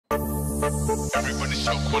Everybody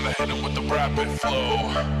choke when I hit him with the rapid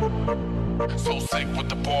flow. So sick with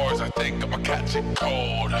the bars, I think I'ma catch it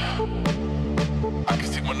cold. I can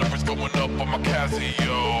see my numbers going up on my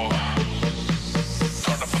Casio.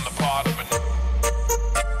 Starting from the bottom and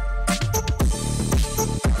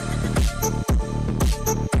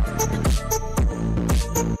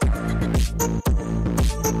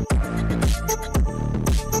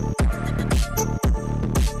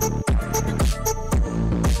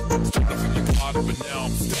but now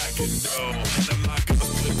I'm stacking dough. And I'm not gonna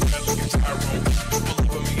split bread like a gyro.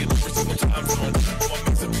 Believe in me in every single time zone. All I'm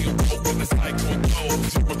meant to be a broke in the cycle. Go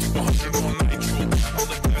 0 to 100 on nitro. I'm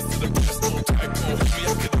the best of the best, no typo. Homie,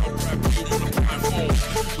 I can out-rap you on a blindfold.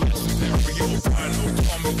 Legendary, you a rhino.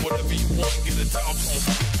 Call me whatever you want, get a dial tone.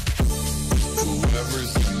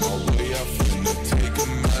 Whoever's in my way, I finna take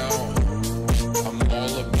 'em out. I'm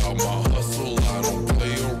all about my hustle, I don't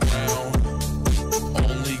play around.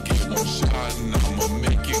 Only get one shot and I'ma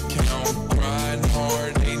make it count. Grind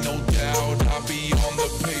hard, ain't no doubt, I'll be on the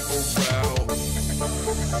paper route.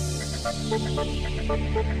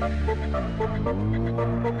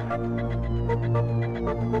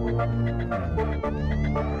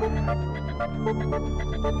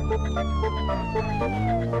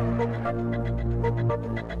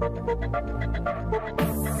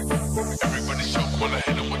 Everybody choke when I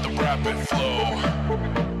hit him with the rapid flow.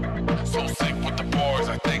 So sick with the bars,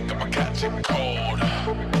 I think I'ma catch it cold.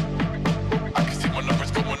 I can see my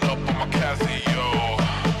numbers going up on my Casio.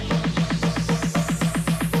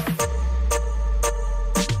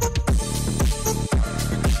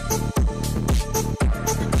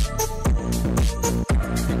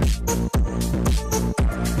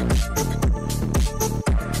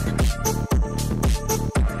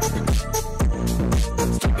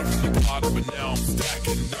 Starting from the bottom, but now I'm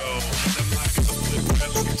stacking dough. And I'm not gonna split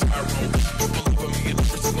bread like a gyro. Believe in me in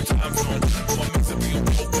every single time zone. All I'm meant to be a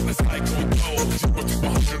broke in the cycle. Go 0 to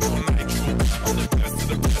 100 on nitro. I'm the best of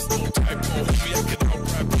the best, no typo. Homie, I can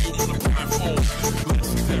out-rap you on a blindfold.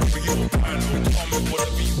 Legendary, you a rhino. Call me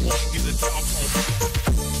whatever you want, get a dial tone.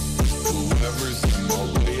 Whoever's in my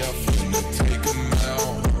way, I finna take 'em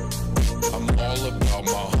out. I'm all about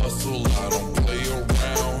my hustle, I don't play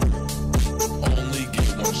around. Only get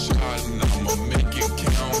one shot and I'ma make it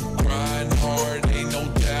count. Grind hard, ain't no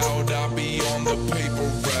doubt, I'll be on the paper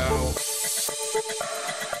route.